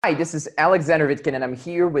Hi, this is Alexander Vitkin, and I'm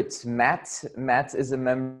here with Matt. Matt is a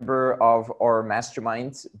member of our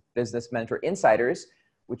mastermind, Business Mentor Insiders,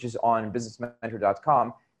 which is on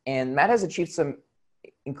businessmentor.com. And Matt has achieved some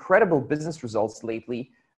incredible business results lately.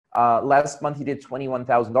 Last month, he did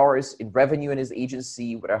 $21,000 in revenue in his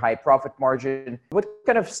agency with a high profit margin. What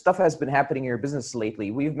kind of stuff has been happening in your business lately?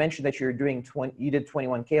 We've mentioned that you did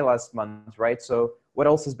 21K last month, right? So what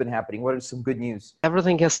else has been happening? What are some good news?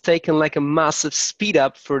 Everything has taken like a massive speed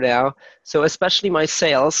up for now. So especially my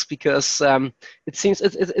sales, because it seems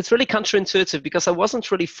it's really counterintuitive, because I wasn't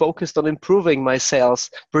really focused on improving my sales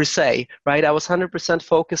per se, right? I was 100%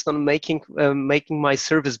 focused on making my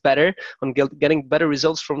service better, on getting better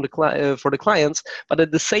results from for the clients. But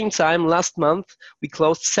at the same time, last month we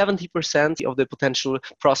closed 70% of the potential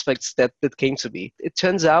prospects that came to me. It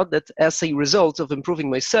turns out that as a result of improving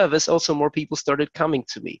my service, also more people started coming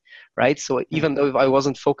to me, right? So even though I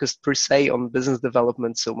wasn't focused per se on business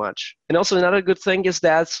development so much. And also another good thing is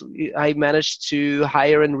that I managed to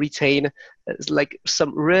hire and retain like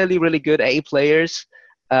some really, really good A players,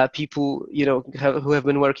 people who have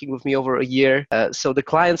been working with me over a year. So the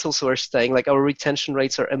clients also are staying. Like, our retention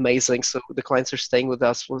rates are amazing. So the clients are staying with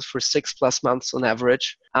us for 6+ months on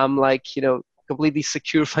average. I'm like, completely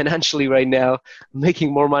secure financially right now,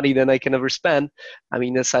 making more money than I can ever spend. I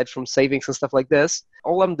mean, aside from savings and stuff like this,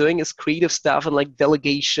 all I'm doing is creative stuff and like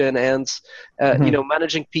delegation and,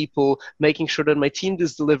 managing people, making sure that my team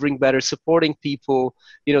is delivering better, supporting people,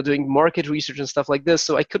 doing market research and stuff like this.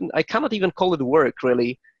 So I cannot even call it work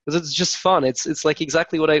really, because it's just fun. It's like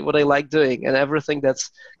exactly what I like doing, and everything that's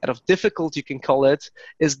kind of difficult, you can call it,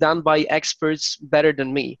 is done by experts better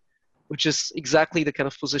than me, which is exactly the kind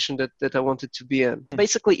of position that I wanted to be in.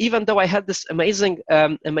 Basically, even though I had this amazing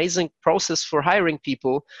process for hiring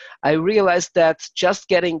people, I realized that just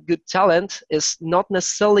getting good talent is not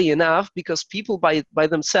necessarily enough, because people by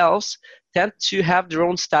themselves tend to have their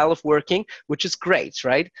own style of working, which is great,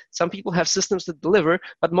 right? Some people have systems that deliver,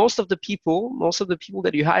 but most of the people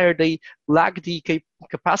that you hire, they lack the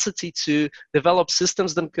capacity to develop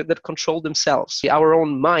systems that control themselves. Our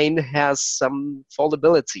own mind has some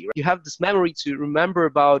fallibility. Right? You have this memory to remember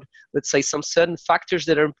about, let's say, some certain factors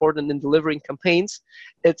that are important in delivering campaigns.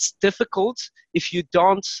 It's difficult if you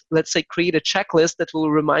don't, let's say, create a checklist that will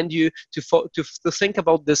remind you to think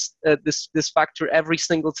about this factor every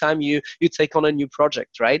single time you take on a new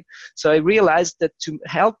project, right? So I realized that to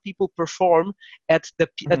help people perform at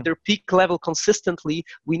their peak level consistently,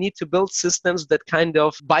 we need to build systems that kind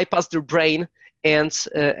of bypass their brain and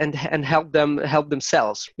help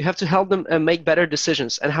themselves. You have to help them make better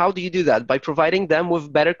decisions. And how do you do that? By providing them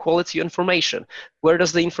with better quality information. Where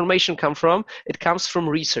does the information come from? It comes from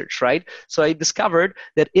research, right? So I discovered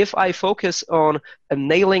that if I focus on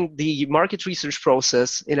nailing the market research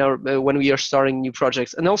process when we are starting new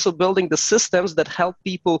projects, and also building the systems that help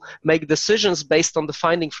people make decisions based on the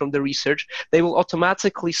finding from the research, they will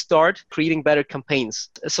automatically start creating better campaigns.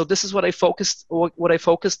 So this is what I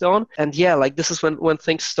focused on. And yeah, like this is when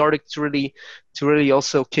things started to really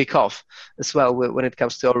also kick off as well when it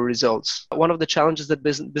comes to our results. One of the challenges that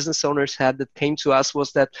business owners had that came to us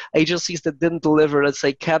was that agencies that didn't deliver, let's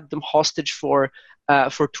say, kept them hostage for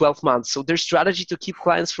 12 months. So their strategy to keep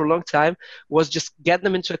clients for a long time was just get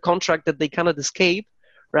them into a contract that they cannot escape,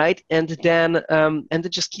 right? And then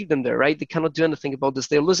just keep them there, right? They cannot do anything about this.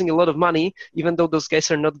 They're losing a lot of money, even though those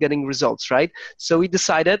guys are not getting results, right? So we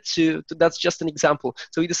decided that's just an example.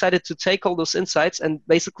 So we decided to take all those insights and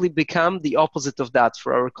basically become the opposite of that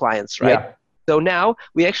for our clients, right? Yeah. So now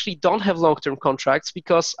we actually don't have long-term contracts,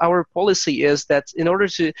 because our policy is that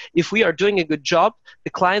if we are doing a good job,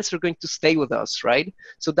 the clients are going to stay with us, right?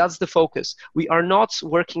 So that's the focus. We are not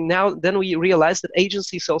working now. Then we realized that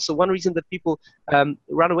agencies also, one reason that people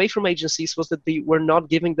ran away from agencies was that they were not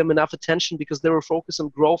giving them enough attention, because they were focused on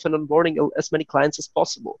growth and onboarding as many clients as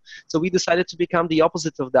possible. So we decided to become the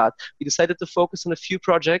opposite of that. We decided to focus on a few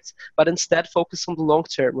projects, but instead focus on the long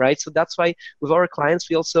term, right? So that's why with our clients,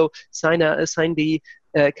 we also sign the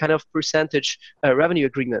kind of percentage revenue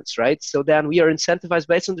agreements, right? So then we are incentivized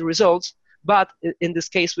based on the results, but in this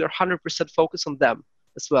case, we are 100% focused on them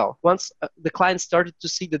as well. Once the clients started to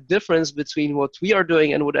see the difference between what we are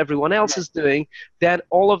doing and what everyone else is doing, then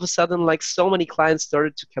all of a sudden, like, so many clients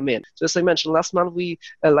started to come in. So as I mentioned, last month, we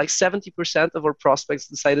like 70% of our prospects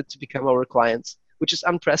decided to become our clients, which is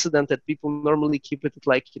unprecedented. People normally keep it at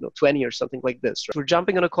like 20 or something like this. Right? We're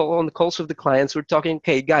jumping on the calls with the clients. We're talking,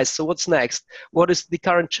 okay, guys, so what's next? What is the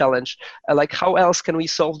current challenge? Like, how else can we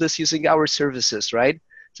solve this using our services, right?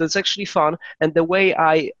 So it's actually fun. And the way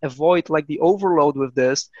I avoid like the overload with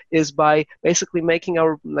this is by basically making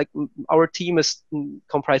our team is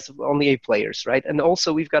comprised of only 8 players, right? And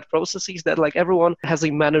also we've got processes that like everyone has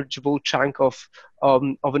a manageable chunk of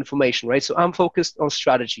information, right? So I'm focused on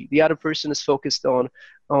strategy. The other person is focused on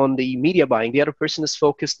the media buying. The other person is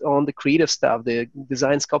focused on the creative stuff, the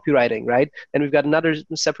designs, copywriting, right? And we've got another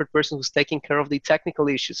separate person who's taking care of the technical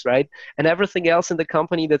issues, right? And everything else in the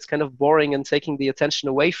company that's kind of boring and taking the attention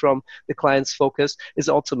away from the client's focus is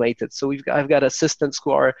automated. So I've got assistants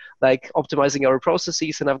who are like optimizing our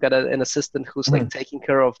processes, and I've got an assistant who's like taking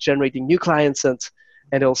care of generating new clients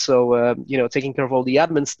and also taking care of all the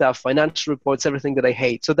admin stuff, financial reports, everything that I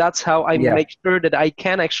hate. So that's how I make sure that I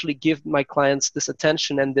can actually give my clients this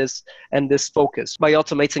attention and this focus by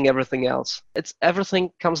automating everything else.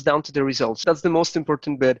 Everything comes down to the results. That's the most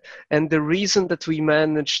important bit. And the reason that we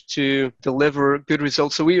managed to deliver good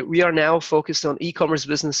results, so we are now focused on e-commerce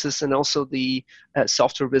businesses and also the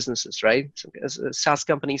software businesses, right? So, SaaS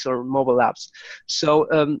companies or mobile apps.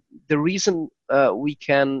 So the reason we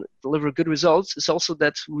can deliver good results is also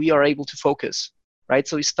that we are able to focus, right?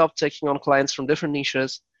 So we stop taking on clients from different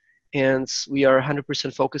niches, and we are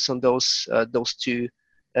 100% focused on those two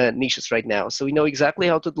niches right now. So we know exactly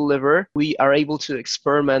how to deliver. We are able to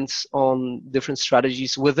experiment on different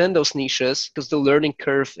strategies within those niches because the learning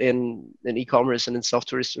curve in e-commerce and in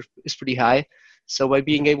software is pretty high. So by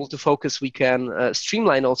being able to focus, we can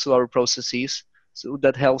streamline also our processes. So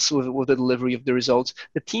that helps with the delivery of the results.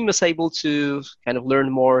 The team is able to kind of learn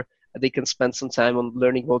more. They can spend some time on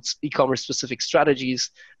learning about e-commerce specific strategies,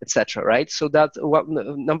 etc. Right? So that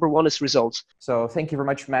number one is results. So thank you very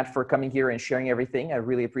much, Matt, for coming here and sharing everything. I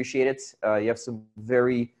really appreciate it. You have some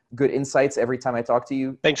very good insights every time I talk to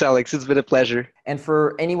you. Thanks, Alex. It's been a pleasure. And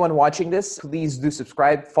for anyone watching this, please do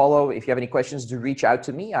subscribe, follow. If you have any questions, do reach out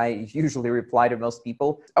to me. I usually reply to most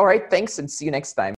people. All right, thanks, and see you next time.